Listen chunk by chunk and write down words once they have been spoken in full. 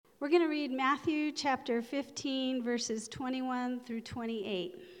We're going to read Matthew chapter 15, verses 21 through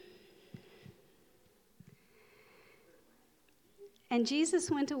 28. And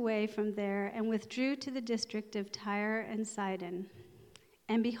Jesus went away from there and withdrew to the district of Tyre and Sidon.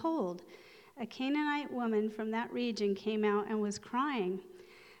 And behold, a Canaanite woman from that region came out and was crying,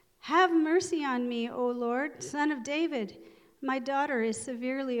 "Have mercy on me, O Lord, Son of David. My daughter is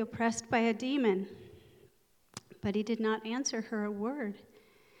severely oppressed by a demon." But he did not answer her a word.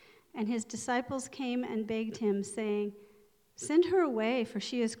 And his disciples came and begged him, saying, "Send her away, for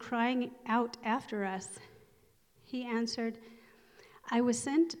she is crying out after us." He answered, "I was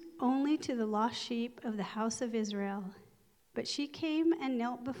sent only to the lost sheep of the house of Israel." But she came and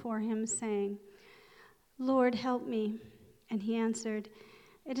knelt before him, saying, "Lord, help me." And he answered,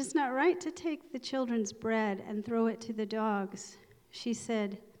 "It is not right to take the children's bread and throw it to the dogs." She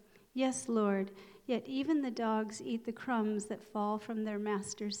said, "Yes, Lord, yet even the dogs eat the crumbs that fall from their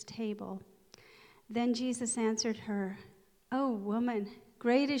master's table." Then Jesus answered her, "O woman,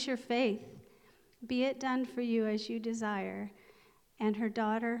 great is your faith. Be it done for you as you desire." And her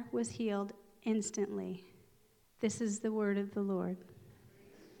daughter was healed instantly. This is the word of the Lord.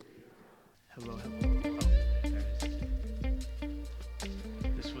 Hello. Oh, there it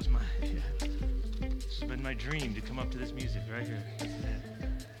is. This has been my dream to come up to this music right here. This is it.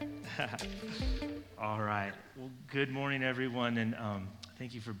 All right. Well, good morning, everyone, and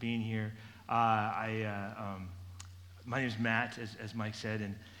thank you for being here. My name is Matt, as Mike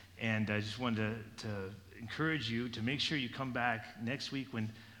said, and I just wanted to encourage you to make sure you come back next week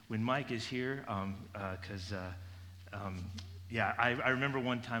when Mike is here, because I remember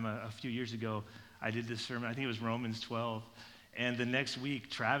one time a few years ago I did this sermon. I think it was Romans 12. And the next week,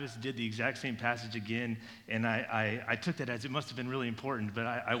 Travis did the exact same passage again, and I took that as it must have been really important, but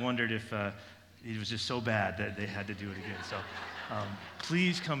I wondered if it was just so bad that they had to do it again. So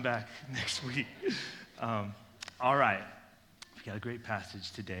please come back next week. All right. We got a great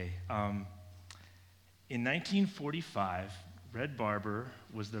passage today. In 1945, Red Barber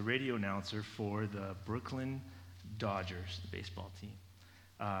was the radio announcer for the Brooklyn Dodgers, the baseball team.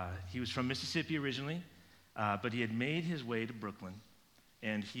 He was from Mississippi originally, but he had made his way to Brooklyn,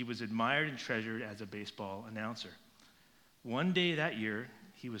 and he was admired and treasured as a baseball announcer. One day that year,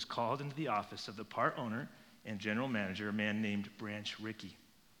 he was called into the office of the part owner and general manager, a man named Branch Rickey.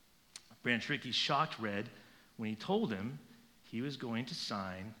 Branch Rickey shocked Red when he told him he was going to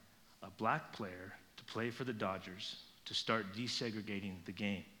sign a black player to play for the Dodgers to start desegregating the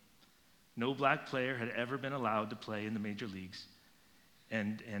game. No black player had ever been allowed to play in the major leagues,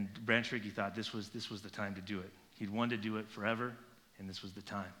 and Branch Rickey thought this was the time to do it. He'd wanted to do it forever, and this was the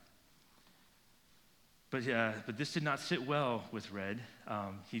time. But this did not sit well with Red.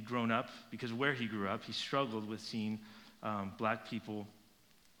 He'd grown up, because of where he grew up, he struggled with seeing black people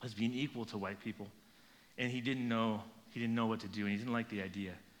as being equal to white people, and he didn't know what to do, and he didn't like the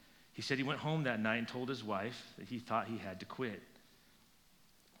idea. He said he went home that night and told his wife that he thought he had to quit.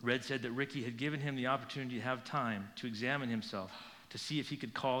 Red said that Rickey had given him the opportunity to have time to examine himself, to see if he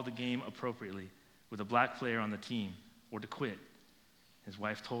could call the game appropriately with a black player on the team, or to quit. His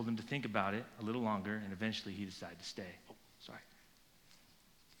wife told him to think about it a little longer, and eventually he decided to stay. Oh, sorry.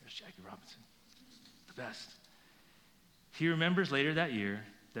 There's Jackie Robinson, the best. He remembers later that year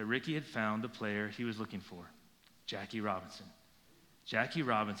that Rickey had found the player he was looking for, Jackie Robinson. Jackie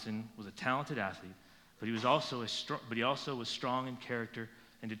Robinson was a talented athlete, but he also was strong in character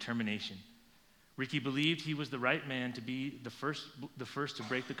and determination. Rickey believed he was the right man to be the first to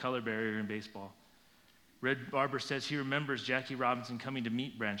break the color barrier in baseball. Red Barber says he remembers Jackie Robinson coming to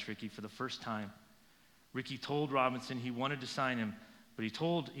meet Branch Rickey for the first time. Rickey told Robinson he wanted to sign him, but he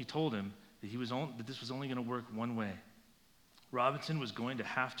told him that this was only going to work one way. Robinson was going to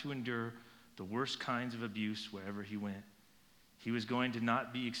have to endure the worst kinds of abuse wherever he went. He was going to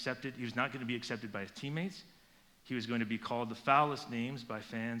not be accepted. He was not going to be accepted by his teammates. He was going to be called the foulest names by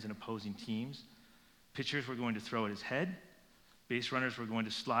fans and opposing teams. Pitchers were going to throw at his head. Base runners were going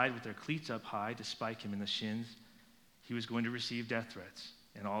to slide with their cleats up high to spike him in the shins. He was going to receive death threats,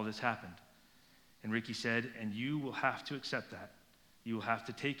 and all this happened. And Rickey said, "And you will have to accept that. You will have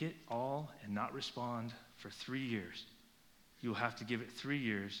to take it all and not respond for 3 years. You will have to give it 3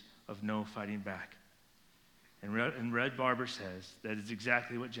 years of no fighting back." And Red Barber says that is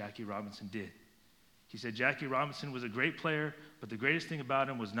exactly what Jackie Robinson did. He said Jackie Robinson was a great player, but the greatest thing about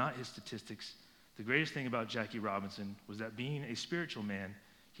him was not his statistics. The greatest thing about Jackie Robinson was that being a spiritual man,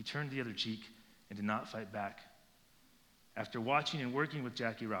 he turned the other cheek and did not fight back. After watching and working with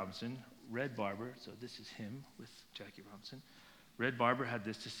Jackie Robinson, Red Barber, so this is him with Jackie Robinson, Red Barber had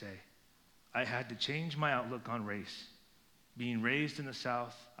this to say: "I had to change my outlook on race. Being raised in the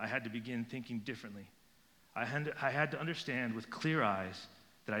South, I had to begin thinking differently. I had to understand with clear eyes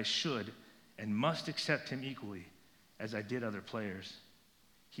that I should and must accept him equally as I did other players.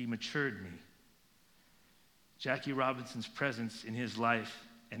 He matured me. Jackie Robinson's presence in his life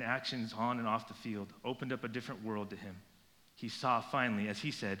and actions on and off the field opened up a different world to him. He saw finally, as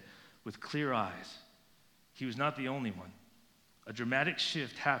he said, with clear eyes. He was not the only one. A dramatic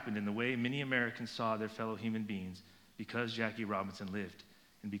shift happened in the way many Americans saw their fellow human beings because Jackie Robinson lived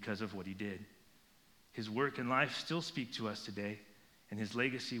and because of what he did. His work and life still speak to us today, and his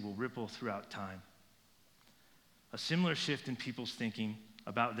legacy will ripple throughout time. A similar shift in people's thinking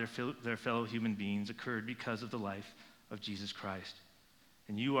about their fellow human beings occurred because of the life of Jesus Christ.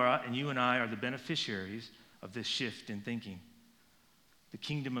 And you and I are the beneficiaries of this shift in thinking. The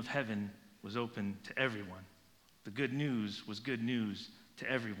kingdom of heaven was open to everyone. The good news was good news to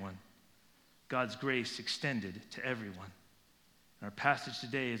everyone. God's grace extended to everyone. And our passage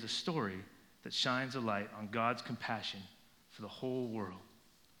today is a story that shines a light on God's compassion for the whole world.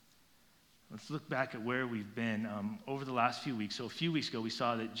 Let's look back at where we've been over the last few weeks. So a few weeks ago, we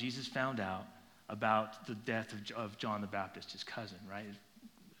saw that Jesus found out about the death of John the Baptist, his cousin, right?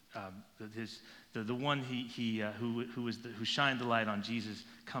 The one who shined the light on Jesus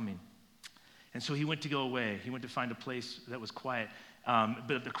coming. And so he went to go away. He went to find a place that was quiet.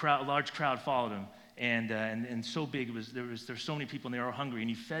 But a large crowd followed him. And so big, there were so many people, and they were hungry, and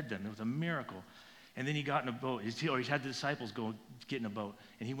he fed them. It was a miracle. And then he got in a boat, he had the disciples go get in a boat,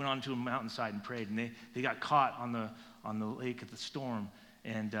 and he went onto a mountainside and prayed, and they got caught on the lake at the storm,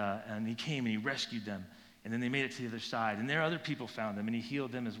 and he came and he rescued them, and then they made it to the other side, and there other people found them, and he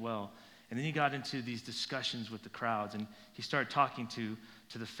healed them as well. And then he got into these discussions with the crowds, and he started talking to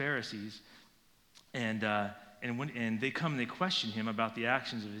the Pharisees, and they come and they question him about the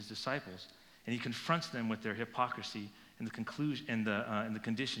actions of his disciples, and he confronts them with their hypocrisy and the conclusion and the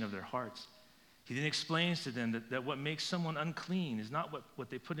condition of their hearts. He then explains to them that what makes someone unclean is not what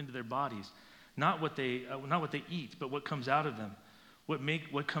they put into their bodies, not what they eat, but what comes out of them,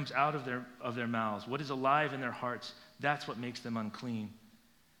 what comes out of their mouths, what is alive in their hearts. That's what makes them unclean.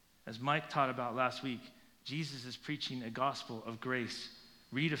 As Mike taught about last week, Jesus is preaching a gospel of grace,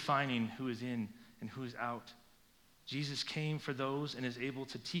 redefining who is in and who is out. Jesus came for those and is able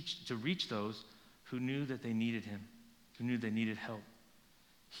to reach those who knew that they needed him, who knew they needed help.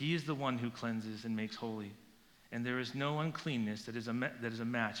 He is the one who cleanses and makes holy, and there is no uncleanness that is a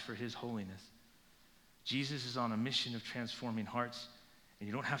match for his holiness. Jesus is on a mission of transforming hearts, and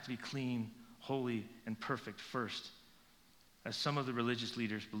you don't have to be clean, holy, and perfect first, as some of the religious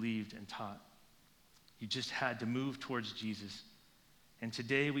leaders believed and taught. You just had to move towards Jesus. And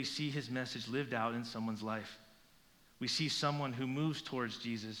today we see his message lived out in someone's life. We see someone who moves towards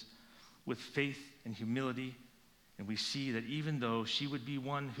Jesus with faith and humility. And we see that even though she would be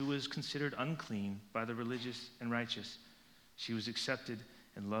one who was considered unclean by the religious and righteous, she was accepted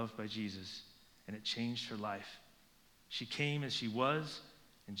and loved by Jesus, and it changed her life. She came as she was,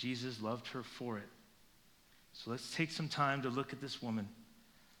 and Jesus loved her for it. So let's take some time to look at this woman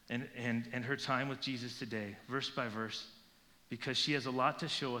and her time with Jesus today, verse by verse, because she has a lot to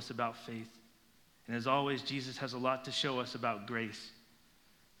show us about faith. And as always, Jesus has a lot to show us about grace.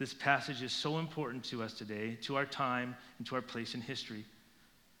 This passage is so important to us today, to our time, and to our place in history.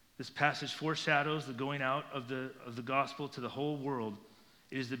 This passage foreshadows the going out of the gospel to the whole world.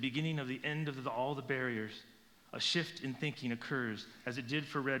 It is the beginning of the end of all the barriers. A shift in thinking occurs, as it did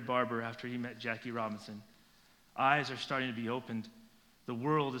for Red Barber after he met Jackie Robinson. Eyes are starting to be opened. The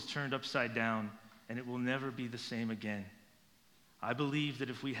world is turned upside down, and it will never be the same again. I believe that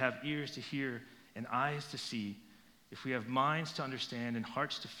if we have ears to hear and eyes to see, if we have minds to understand and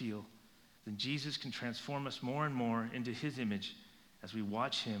hearts to feel, then Jesus can transform us more and more into his image as we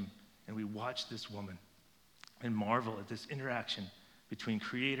watch him and we watch this woman and marvel at this interaction between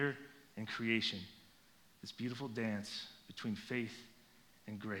creator and creation, this beautiful dance between faith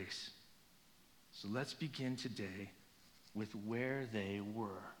and grace. So let's begin today with where they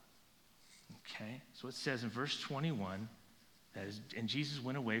were. Okay? So it says in verse 21, and Jesus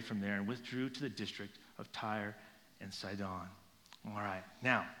went away from there and withdrew to the district of Tyre and Sidon. All right.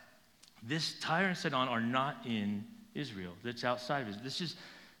 Now, this Tyre and Sidon are not in Israel. That's outside of Israel. This is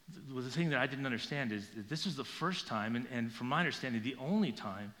the thing that I didn't understand is that this is the first time, and from my understanding, the only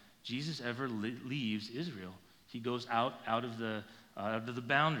time Jesus ever leaves Israel. He goes out of the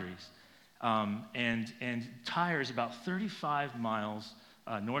boundaries. And Tyre is about 35 miles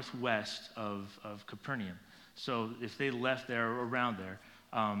northwest of Capernaum. So if they left there or around there,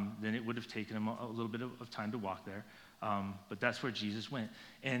 then it would have taken them a little bit of time to walk there. But that's where Jesus went.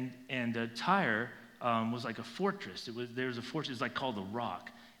 And Tyre was like a fortress. There was a fortress, it's like called the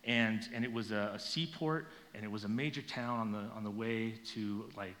Rock, and it was a seaport, and it was a major town on the way to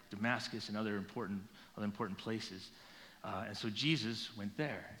like Damascus and other important places. And so Jesus went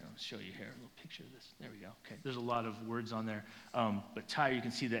there. I'll show you here a little picture of this. There we go. Okay, there's a lot of words on there. But Tyre, you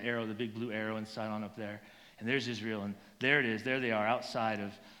can see the arrow, the big blue arrow inside on up there. And there's Israel, and there it is. There they are outside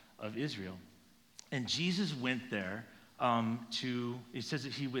of Israel. And Jesus went there it says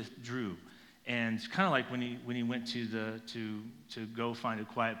that he withdrew. And kind of like when he went to go find a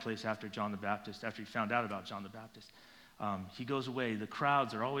quiet place after John the Baptist, after he found out about John the Baptist. He goes away. The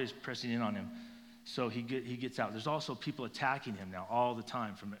crowds are always pressing in on him. So he gets out. There's also people attacking him now all the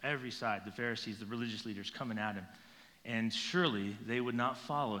time from every side, the Pharisees, the religious leaders coming at him. And surely they would not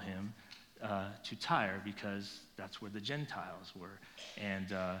follow him to Tyre because that's where the Gentiles were.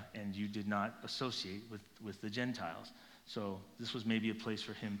 And you did not associate with the Gentiles. So this was maybe a place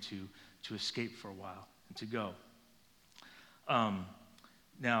for him to escape for a while and to go.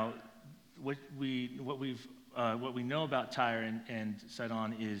 Now, what we know about Tyre and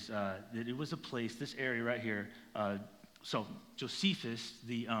Sidon is that it was a place, this area right here. So Josephus,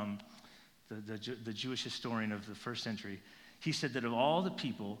 the Jewish historian of the first century, he said that of all the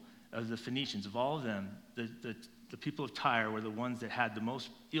people, of the Phoenicians, of all of them, the people of Tyre were the ones that had the most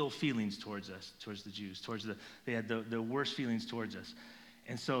ill feelings towards us, towards the Jews. They had the worst feelings towards us.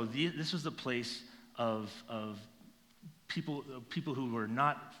 And so this was the place of people who were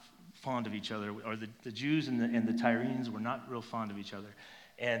not fond of each other, or the Jews and the Tyrians were not real fond of each other.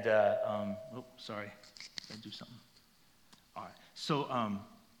 And, sorry, did I do something? All right,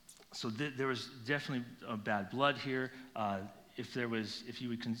 so there was definitely bad blood here. If you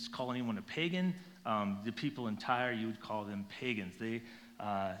would call anyone a pagan, the people in Tyre, you would call them pagans.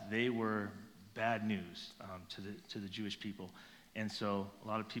 They were bad news to the Jewish people. And so a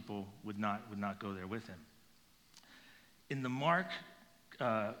lot of people would not go there with him. In the Mark,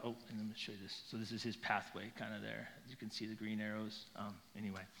 and let me show you this. So this is his pathway kind of there. You can see the green arrows.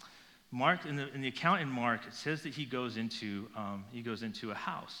 Anyway, Mark, in the account in Mark, it says that he goes into a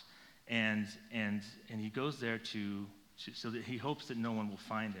house, and he goes there so that he hopes that no one will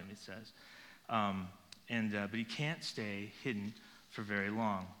find him, it says. But he can't stay hidden for very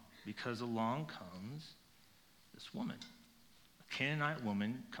long, because along comes this woman. A Canaanite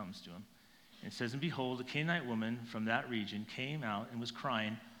woman comes to him. And it says, and behold, a Canaanite woman from that region came out and was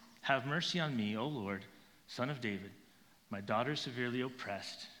crying, have mercy on me, O Lord, Son of David. My daughter is severely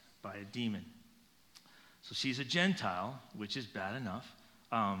oppressed by a demon. So she's a Gentile, which is bad enough.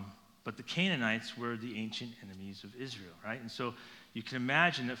 But the Canaanites were the ancient enemies of Israel, right? And so you can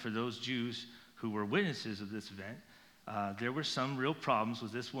imagine that for those Jews who were witnesses of this event, there were some real problems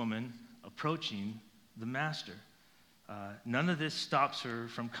with this woman approaching the master. None of this stops her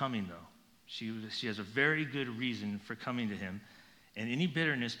from coming, though. She has a very good reason for coming to him, and any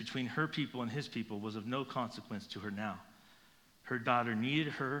bitterness between her people and his people was of no consequence to her now. Her daughter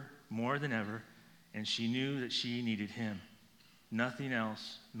needed her more than ever, and she knew that she needed him. Nothing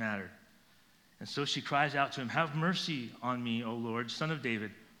else mattered. And so she cries out to him, have mercy on me, O Lord, Son of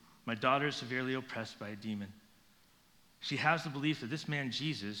David. My daughter is severely oppressed by a demon. She has the belief that this man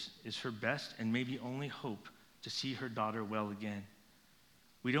Jesus is her best and maybe only hope to see her daughter well again.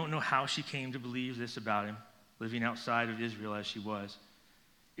 We don't know how she came to believe this about him, living outside of Israel as she was.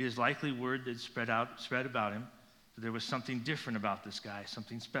 It is likely word that spread about him that there was something different about this guy,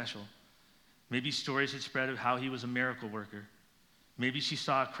 something special. Maybe stories had spread of how he was a miracle worker. Maybe she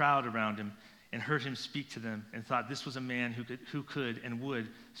saw a crowd around him and heard him speak to them and thought this was a man who could and would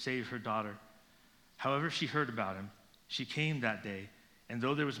save her daughter. However she heard about him, she came that day, and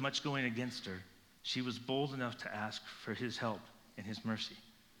though there was much going against her, she was bold enough to ask for his help and his mercy.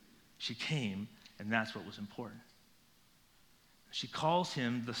 She came, and that's what was important. She calls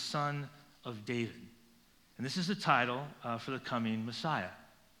him the Son of David. And this is the title for the coming Messiah.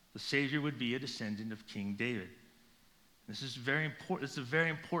 The Savior would be a descendant of King David. This is very important. It's a very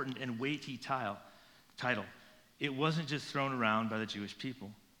important and weighty title. It wasn't just thrown around by the Jewish people,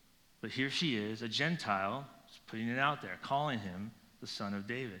 but here she is, a Gentile, putting it out there, calling him the Son of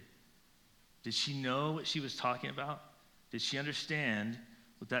David. Did she know what she was talking about? Did she understand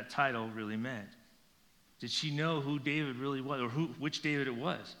what that title really meant? Did she know who David really was, or which David it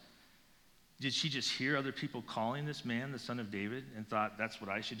was? Did she just hear other people calling this man the Son of David and thought, that's what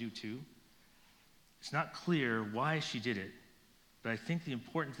I should do too? It's not clear why she did it, but I think the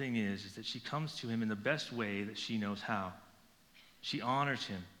important thing is that she comes to him in the best way that she knows how. She honors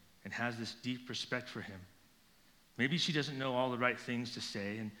him and has this deep respect for him. Maybe she doesn't know all the right things to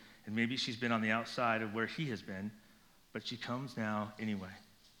say, and maybe she's been on the outside of where he has been, but she comes now anyway.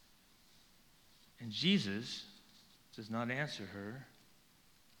 And Jesus does not answer her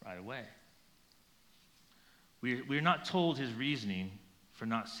right away. We're not told his reasoning for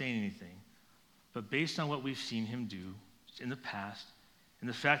not saying anything, but based on what we've seen him do in the past, and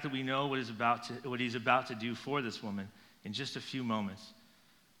the fact that we know what he's about to do for this woman in just a few moments,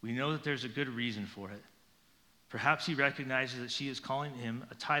 we know that there's a good reason for it. Perhaps he recognizes that she is calling him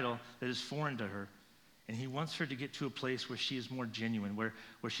a title that is foreign to her, and he wants her to get to a place where she is more genuine, where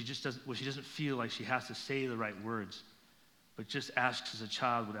she doesn't feel like she has to say the right words, but just asks as a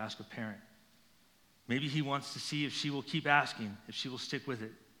child would ask a parent. Maybe he wants to see if she will keep asking, if she will stick with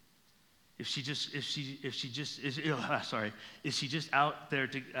it. Is she just out there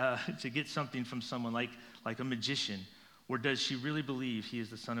to get something from someone like a magician? Or does she really believe he is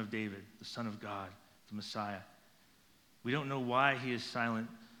the Son of David, the Son of God, the Messiah? We don't know why he is silent,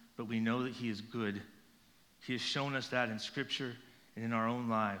 but we know that he is good. He has shown us that in Scripture and in our own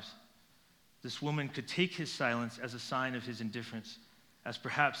lives. This woman could take his silence as a sign of his indifference, as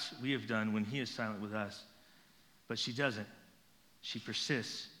perhaps we have done when he is silent with us. But she doesn't. She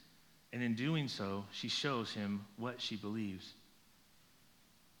persists. And in doing so, she shows him what she believes.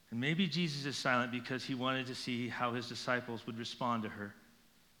 And maybe Jesus is silent because he wanted to see how his disciples would respond to her,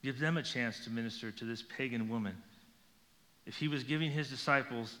 give them a chance to minister to this pagan woman. If he was giving his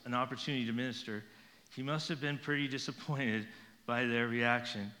disciples an opportunity to minister, he must have been pretty disappointed by their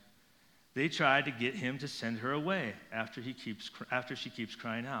reaction. They tried to get him to send her away after she keeps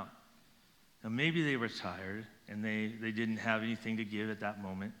crying out. Now maybe they were tired and they didn't have anything to give at that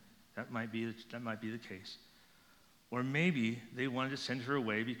moment. That might be the case. Or maybe they wanted to send her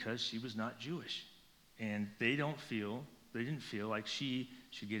away because she was not Jewish, and they didn't feel like she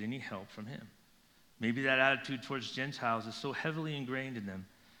should get any help from him. Maybe that attitude towards Gentiles is so heavily ingrained in them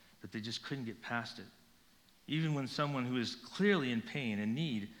that they just couldn't get past it, even when someone who is clearly in pain and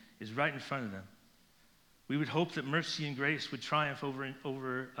need is right in front of them. We would hope that mercy and grace would triumph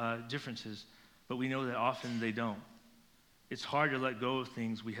over differences, but we know that often they don't. It's hard to let go of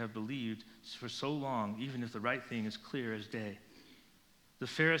things we have believed for so long, even if the right thing is clear as day. The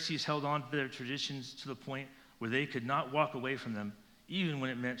Pharisees held on to their traditions to the point where they could not walk away from them, even when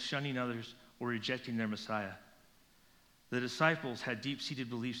it meant shunning others or rejecting their Messiah. The disciples had deep-seated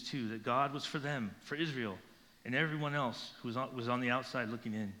beliefs too, that God was for them, for Israel, and everyone else who was on the outside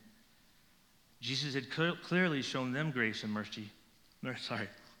looking in. Jesus had clearly shown them grace and mercy,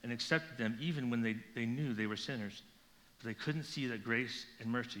 and accepted them even when they knew they were sinners. But they couldn't see that grace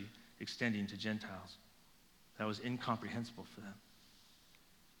and mercy extending to Gentiles. That was incomprehensible for them.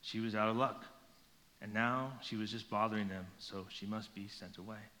 She was out of luck, and now she was just bothering them, so she must be sent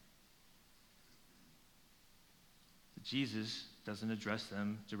away. But Jesus doesn't address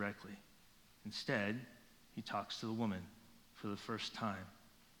them directly. Instead, he talks to the woman for the first time.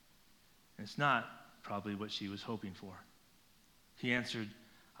 And it's not probably what she was hoping for. He answered,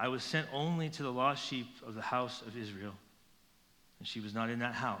 "I was sent only to the lost sheep of the house of Israel." And she was not in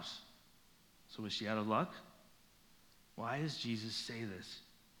that house. So was she out of luck? Why does Jesus say this?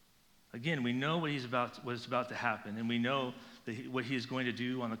 Again, we know what's about to happen, and we know what he is going to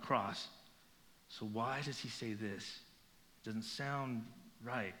do on the cross. So why does he say this? It doesn't sound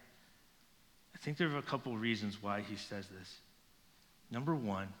right. I think there are a couple of reasons why he says this. Number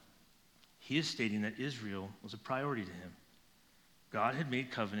one, he is stating that Israel was a priority to him. God had made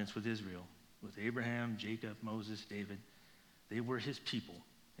covenants with Israel, with Abraham, Jacob, Moses, David. They were his people,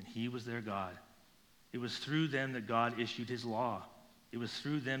 and he was their God. It was through them that God issued his law. It was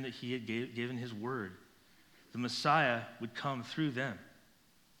through them that he had given his word. The Messiah would come through them.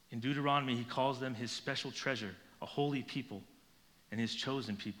 In Deuteronomy, he calls them his special treasure, a holy people, and his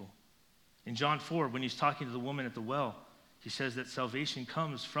chosen people. In John 4, when he's talking to the woman at the well, he says that salvation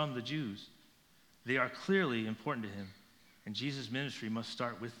comes from the Jews. They are clearly important to him, and Jesus' ministry must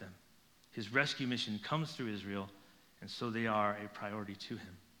start with them. His rescue mission comes through Israel, and so they are a priority to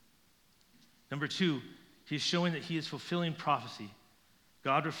him. Number two, he's showing that he is fulfilling prophecy.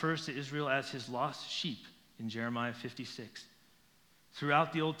 God refers to Israel as his lost sheep in Jeremiah 56.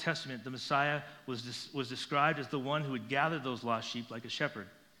 Throughout the Old Testament, the Messiah was described as the one who would gather those lost sheep like a shepherd.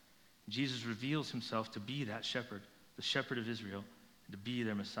 Jesus reveals himself to be that shepherd, the shepherd of Israel, and to be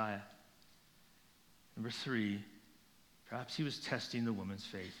their Messiah. Number three, perhaps he was testing the woman's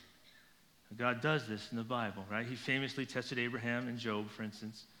faith. God does this in the Bible, right? He famously tested Abraham and Job, for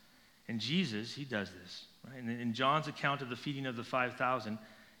instance. And Jesus, he does this, right? And in John's account of the feeding of the 5,000,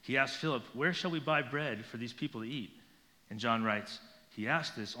 he asked Philip, "Where shall we buy bread for these people to eat?" And John writes, he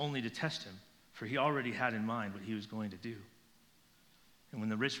asked this only to test him, for he already had in mind what he was going to do. And when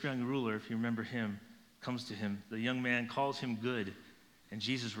the rich young ruler, if you remember him, comes to him, the young man calls him good And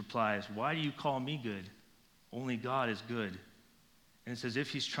Jesus replies, "Why do you call me good? Only God is good." And it's as if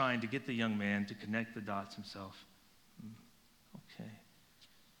he's trying to get the young man to connect the dots himself. Okay.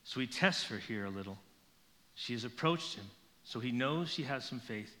 So he tests her here a little. She has approached him, so he knows she has some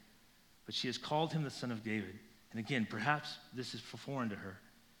faith, but she has called him the Son of David. And again, perhaps this is foreign to her.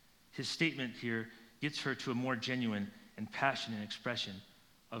 His statement here gets her to a more genuine and passionate expression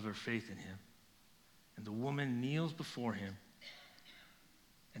of her faith in him. And the woman kneels before him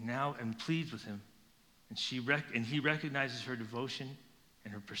and pleads with him. And he recognizes her devotion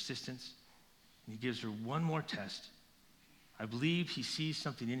and her persistence. And he gives her one more test. I believe he sees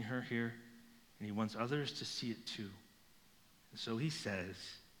something in her here, and he wants others to see it too. And so he says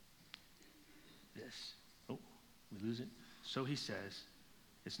this. Oh, we lose it. So he says,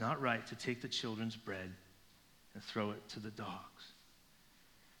 it's not right to take the children's bread and throw it to the dogs.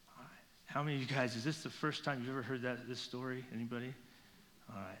 All right. How many of you guys, is this the first time you've ever heard this story? Anybody?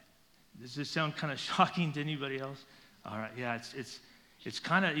 All right. Does this sound kind of shocking to anybody else? All right. Yeah, it's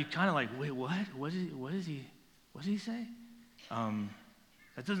kind of, you kind of like, wait, what? What did he say?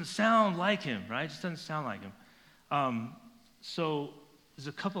 That doesn't sound like him, right? It just doesn't sound like him. So there's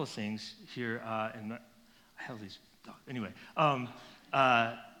a couple of things here, and I have these dogs. Anyway,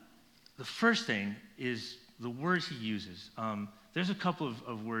 the first thing is the words he uses. There's a couple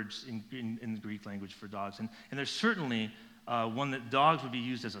of words in the Greek language for dogs, and there's certainly one that dogs would be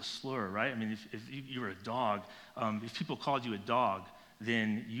used as a slur, right? I mean, if you were a dog, if people called you a dog,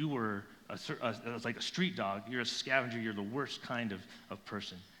 then you were like a street dog. You're a scavenger. You're the worst kind of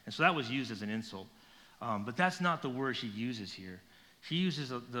person. And so that was used as an insult. But that's not the word he uses here. He uses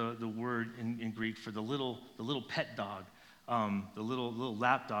the word in Greek for the little pet dog, the little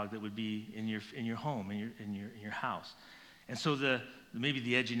lap dog that would be in your home, in your house. And so maybe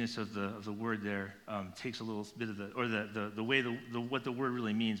the edginess of the word there takes a little bit of the way what the word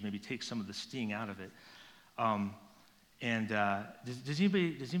really means maybe takes some of the sting out of it. Does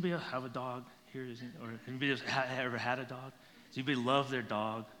anybody else have a dog here? Or anybody else ever had a dog? Does anybody love their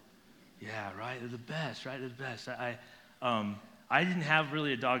dog? Yeah, right. They're the best, right? They're the best. I didn't have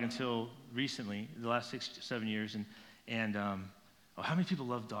really a dog until recently, the last 6 to 7 years, and how many people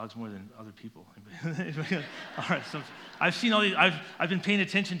love dogs more than other people? All right, so I've seen all these. I've been paying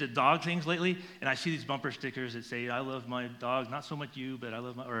attention to dog things lately, and I see these bumper stickers that say, "I love my dog, not so much you, but I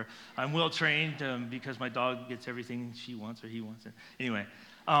love my," or "I'm well trained because my dog gets everything she wants or he wants." Anyway,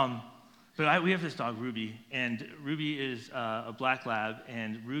 but we have this dog Ruby, and Ruby is a black lab,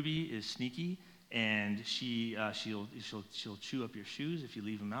 and Ruby is sneaky. And she'll chew up your shoes if you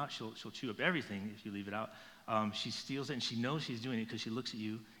leave them out. She'll chew up everything if you leave it out. She steals it, and she knows she's doing it because she looks at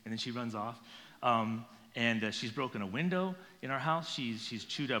you, and then she runs off. She's broken a window in our house. She's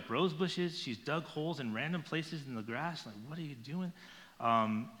chewed up rose bushes. She's dug holes in random places in the grass. Like, what are you doing?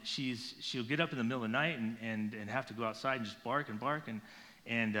 She'll get up in the middle of the night and have to go outside and just bark. And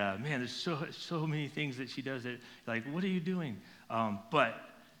man, there's so many things that she does that, like, what are you doing? But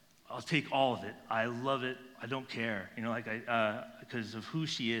I'll take all of it. I love it. I don't care, because of who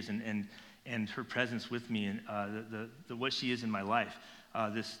she is and her presence with me and the what she is in my life.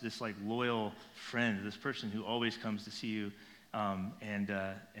 This like loyal friend, this person who always comes to see you, and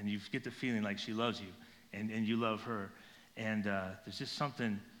you get the feeling like she loves you and you love her. And there's just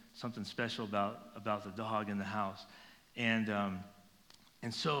something special about the dog in the house. And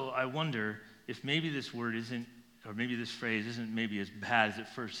so I wonder if maybe this word isn't, or maybe this phrase isn't maybe as bad as it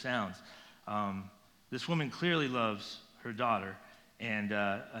first sounds. This woman clearly loves her daughter, and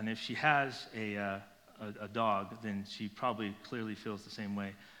if she has a dog, then she probably clearly feels the same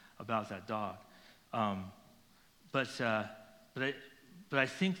way about that dog. But I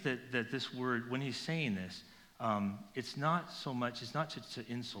think that this word, when he's saying this, it's not to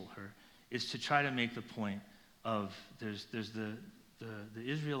insult her. It's to try to make the point of there's the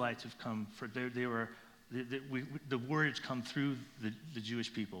Israelites have come for they were. The words come through the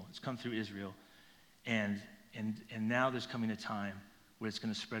Jewish people. It's come through Israel. And now there's coming a time where it's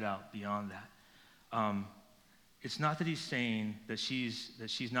going to spread out beyond that. It's not that he's saying that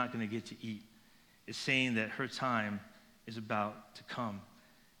she's not going to get to eat. It's saying that her time is about to come.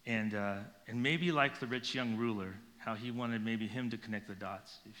 And maybe like the rich young ruler, how he wanted maybe him to connect the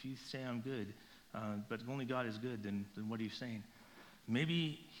dots. If you say I'm good, but only God is good, then what are you saying?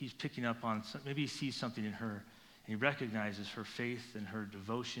 Maybe he's picking up on, maybe he sees something in her, and he recognizes her faith and her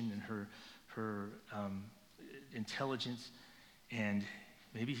devotion and her intelligence, and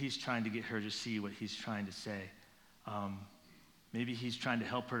maybe he's trying to get her to see what he's trying to say. Maybe he's trying to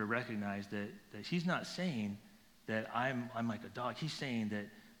help her to recognize that he's not saying that I'm like a dog. He's saying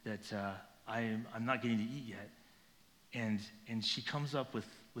that I'm not getting to eat yet, And she comes up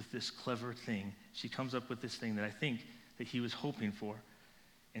with this clever thing. She comes up with this thing that I think that he was hoping for.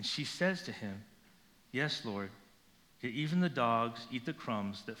 And she says to him, "Yes, Lord, yet even the dogs eat the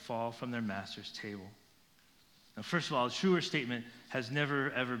crumbs that fall from their master's table." Now, first of all, a truer statement has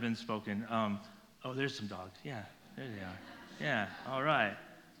never, ever been spoken. Oh, there's some dogs. Yeah, there they are. Yeah, all right,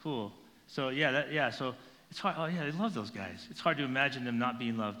 cool. So, so it's hard. Oh, yeah, I love those guys. It's hard to imagine them not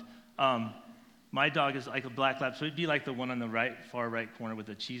being loved. My dog is like a black lab, so it'd be like the one on the far right corner with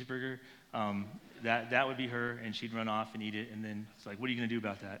the cheeseburger. That would be her, and she'd run off and eat it, and then it's like, what are you going to do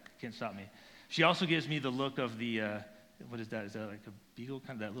about that? Can't stop me. She also gives me the look of the, what is that? Is that like a beagle,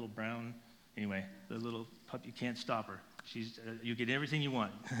 kind of that little brown? Anyway, the little pup, you can't stop her. You get everything you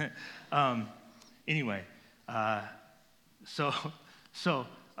want. Anyway, so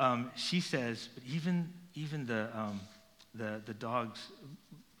she says, but even the dogs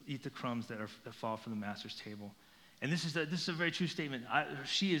eat the crumbs that fall from the master's table. And this is a very true statement.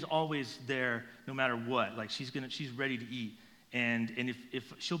 She is always there no matter what. Like she's ready to eat. And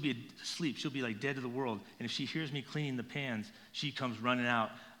if she'll be asleep, she'll be like dead to the world. And if she hears me cleaning the pans, she comes running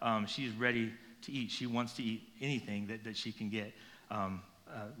out. She's ready to eat. She wants to eat anything that she can get.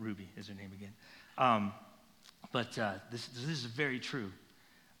 Ruby is her name again. But this is very true.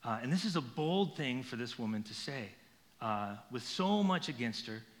 And this is a bold thing for this woman to say. With so much against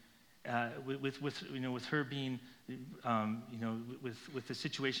her, with her being, with the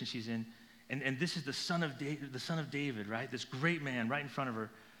situation she's in, and this is the son of David, right? This great man right in front of her,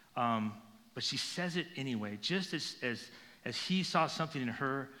 but she says it anyway. Just as he saw something in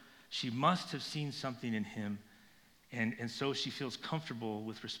her, she must have seen something in him, and so she feels comfortable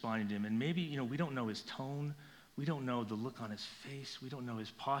with responding to him. And maybe we don't know his tone, we don't know the look on his face, we don't know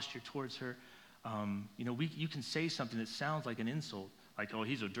his posture towards her. You can say something that sounds like an insult, like, "Oh,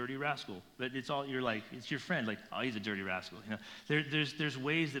 he's a dirty rascal," but it's your friend, like, "Oh, he's a dirty rascal." There's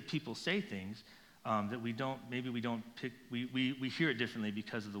ways that people say things that we don't pick. We hear it differently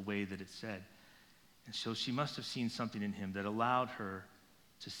because of the way that it's said, and so she must have seen something in him that allowed her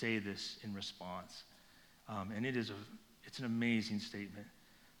to say this in response, and it's an amazing statement.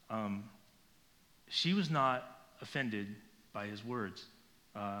 She was not offended by his words.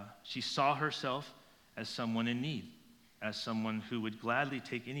 She saw herself as someone in need, as someone who would gladly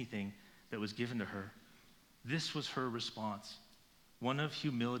take anything that was given to her. This was her response, one of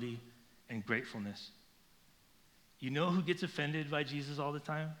humility and gratefulness. You know who gets offended by Jesus all the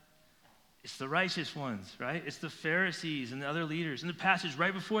time? It's the righteous ones, right? It's the Pharisees and the other leaders. In the passage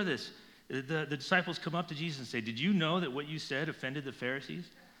right before this, the disciples come up to Jesus and say, "Did you know that what you said offended the Pharisees?"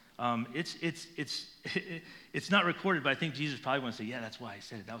 It's not recorded, but I think Jesus probably wants to say, "Yeah, that's why I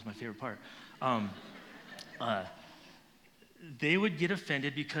said it. That was my favorite part." They would get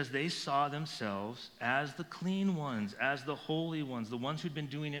offended because they saw themselves as the clean ones, as the holy ones, the ones who'd been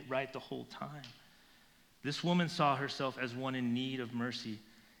doing it right the whole time. This woman saw herself as one in need of mercy,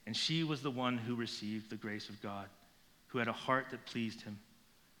 and she was the one who received the grace of God, who had a heart that pleased him.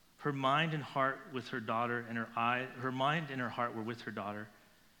 Her mind and heart with her daughter, and her mind and her heart were with her daughter,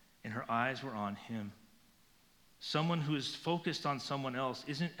 and her eyes were on him. Someone who is focused on someone else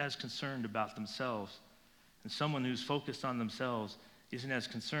isn't as concerned about themselves, and someone who's focused on themselves isn't as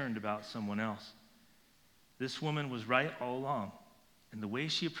concerned about someone else. This woman was right all along, and the way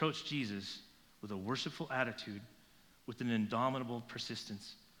she approached Jesus with a worshipful attitude, with an indomitable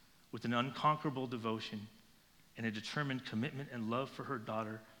persistence, with an unconquerable devotion, and a determined commitment and love for her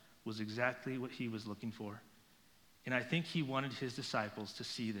daughter was exactly what he was looking for. And I think he wanted his disciples to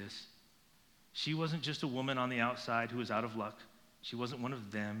see this. She wasn't just a woman on the outside who was out of luck. She wasn't one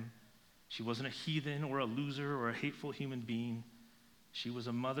of them. She wasn't a heathen or a loser or a hateful human being. She was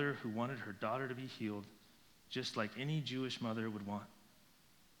a mother who wanted her daughter to be healed, just like any Jewish mother would want.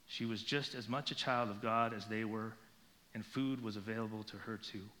 She was just as much a child of God as they were, and food was available to her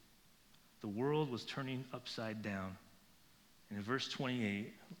too. The world was turning upside down. And in verse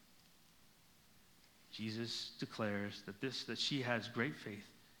 28, Jesus declares that she has great faith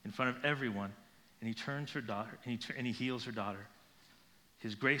in front of everyone, and he turns her daughter, and he heals her daughter.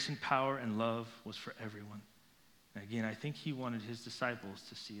 His grace and power and love was for everyone. And again, I think he wanted his disciples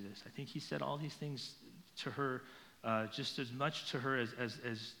to see this. I think he said all these things to her, just as much to her as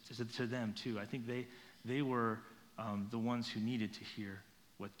to them too. I think they were the ones who needed to hear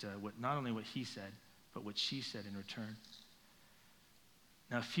what not only what he said, but what she said in return.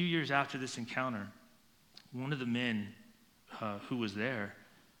 Now, a few years after this encounter, one of the men who was there,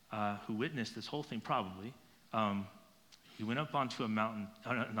 who witnessed this whole thing probably, he went up onto a mountain,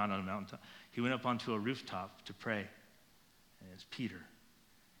 not on a mountaintop, he went up onto a rooftop to pray. And it's Peter.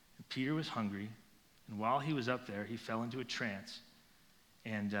 And Peter was hungry, And while he was up there, he fell into a trance.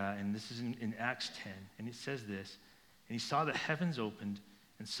 And this is in Acts 10. And it says this, and he saw the heavens opened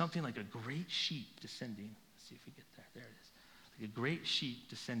and something like a great sheet descending. Let's see if we get there. There it is. Like a great sheet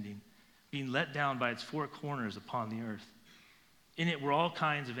descending, being let down by its four corners upon the earth. In it were all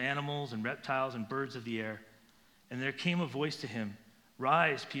kinds of animals and reptiles and birds of the air. And there came a voice to him,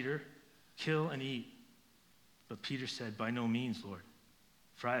 "Rise, Peter, kill and eat." But Peter said, "By no means, Lord,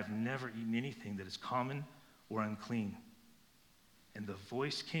 for I have never eaten anything that is common or unclean." And the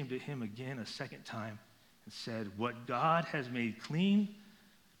voice came to him again a second time and said, "What God has made clean,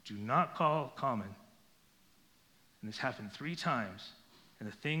 do not call common." And this happened 3 times, and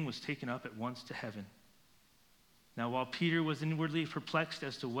the thing was taken up at once to heaven. Now while Peter was inwardly perplexed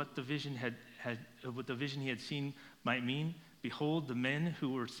as to what the vision he had seen might mean, behold, the men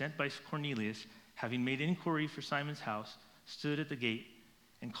who were sent by Cornelius, having made inquiry for Simon's house, stood at the gate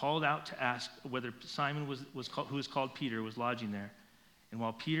and called out to ask whether Simon who was called Peter was lodging there. And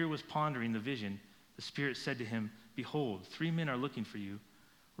while Peter was pondering the vision, the Spirit said to him, "Behold, 3 men are looking for you.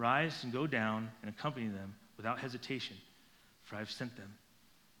 Rise and go down and accompany them without hesitation, for I have sent them."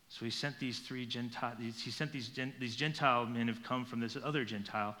 So he sent these Gentile men who've come from this other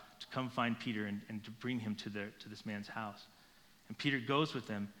Gentile to come find Peter and to bring him to this man's house. And Peter goes with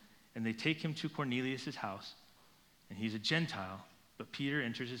them, and they take him to Cornelius' house. And he's a Gentile, but Peter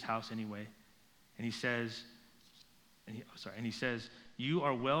enters his house anyway. And he says, "You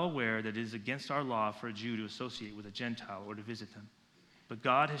are well aware that it is against our law for a Jew to associate with a Gentile or to visit them. But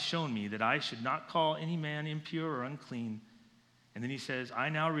God has shown me that I should not call any man impure or unclean." And then he says, "I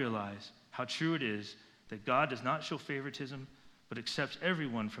now realize how true it is that God does not show favoritism, but accepts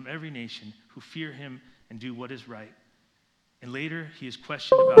everyone from every nation who fear him and do what is right." And later, he is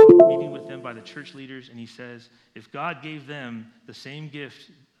questioned about meeting with them by the church leaders, and he says, "If God gave them the same gift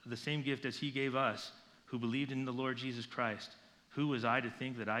as he gave us, who believed in the Lord Jesus Christ, who was I to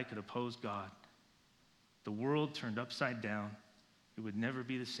think that I could oppose God?" The world turned upside down. It would never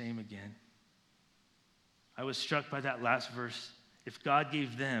be the same again. I was struck by that last verse. If God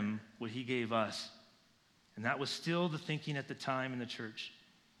gave them what he gave us, and that was still the thinking at the time in the church.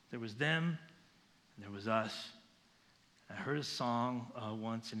 There was them, and there was us. I heard a song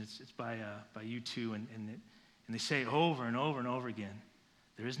once, and it's by U2, and they say over and over and over again,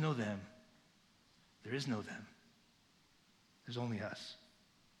 there is no them. There is no them. There's only us.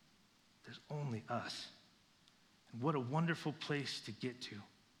 There's only us. And what a wonderful place to get to.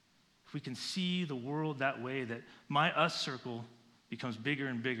 If we can see the world that way, that my us circle becomes bigger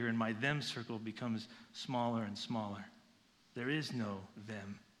and bigger, and my them circle becomes smaller and smaller. There is no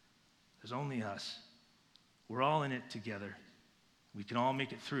them. There's only us. We're all in it together. We can all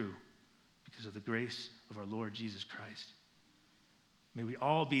make it through because of the grace of our Lord Jesus Christ. May we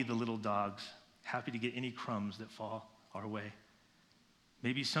all be the little dogs, happy to get any crumbs that fall our way.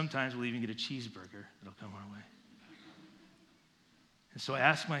 Maybe sometimes we'll even get a cheeseburger that'll come our way. And so I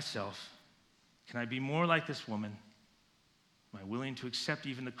ask myself, can I be more like this woman? Am I willing to accept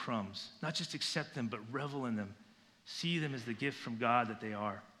even the crumbs? Not just accept them, but revel in them. See them as the gift from God that they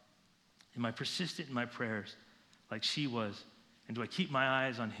are. Am I persistent in my prayers like she was? And do I keep my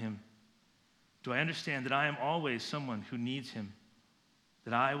eyes on him? Do I understand that I am always someone who needs him?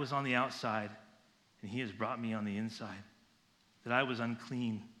 That I was on the outside and he has brought me on the inside? That I was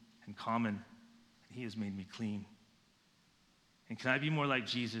unclean and common and he has made me clean? And can I be more like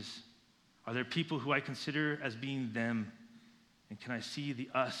Jesus? Are there people who I consider as being them? And can I see the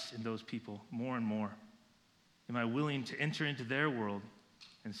us in those people more and more? Am I willing to enter into their world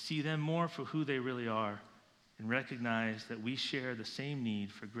and see them more for who they really are and recognize that we share the same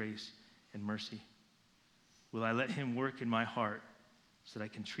need for grace and mercy? Will I let him work in my heart so that I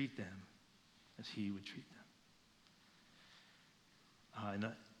can treat them as he would treat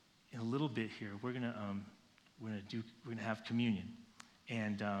them? In a little bit here, we're gonna have communion,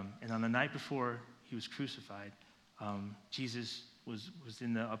 and on the night before he was crucified, Jesus was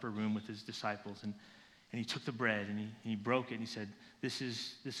in the upper room with his disciples, and he took the bread and he broke it and he said, "This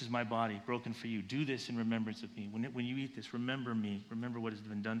is my body broken for you. Do this in remembrance of me. When you eat this, remember me. Remember what has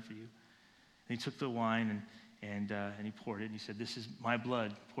been done for you." And he took the wine and he poured it and he said, "This is my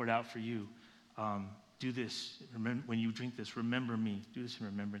blood poured out for you. Do this when you drink this. Remember me. Do this in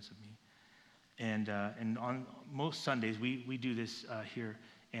remembrance of me." And on most Sundays we do this here,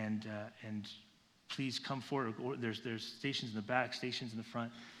 and please come forward. Or there's stations in the back, stations in the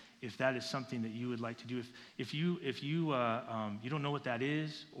front. If that is something that you would like to do, if you don't know what that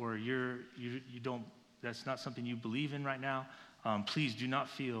is, or you don't, that's not something you believe in right now, please do not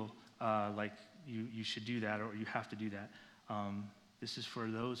feel like you should do that or you have to do that. This is for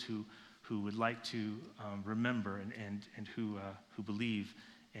those who who would like to remember and who believe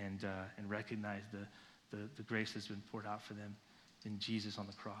and recognize the grace that's been poured out for them in Jesus on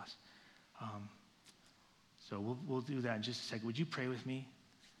the cross. So we'll do that in just a second. Would you pray with me?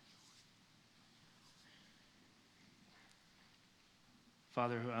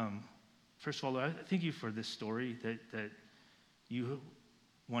 Father, first of all, Lord, I thank you for this story, that you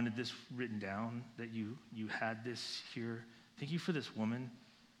wanted this written down, that you had this here. Thank you for this woman.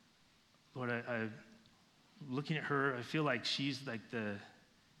 Lord, I looking at her, I feel like she's like the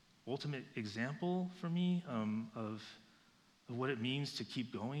ultimate example for me of what it means to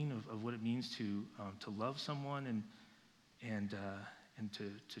keep going, of what it means to love someone and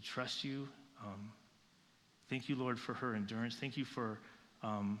to trust you. Thank you, Lord, for her endurance. Thank you for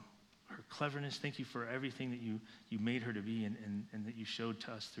her cleverness. Thank you for everything that you made her to be and that you showed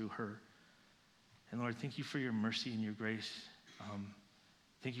to us through her. And Lord, thank you for your mercy and your grace.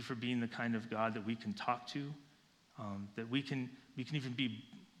 Thank you for being the kind of God that we can talk to, that we can even be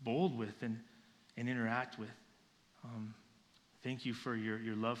bold with and interact with. Thank you for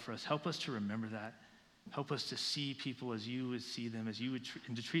your love for us. Help us to remember that. Help us to see people as you would see them,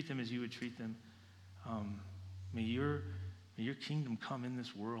 and to treat them as you would treat them. May your kingdom come in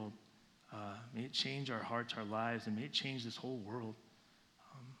this world. May it change our hearts, our lives, and may it change this whole world.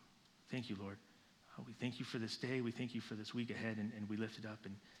 Thank you, Lord. We thank you for this day. We thank you for this week ahead, and we lift it up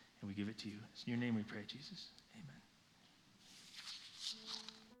and we give it to you. It's in your name we pray, Jesus. Amen.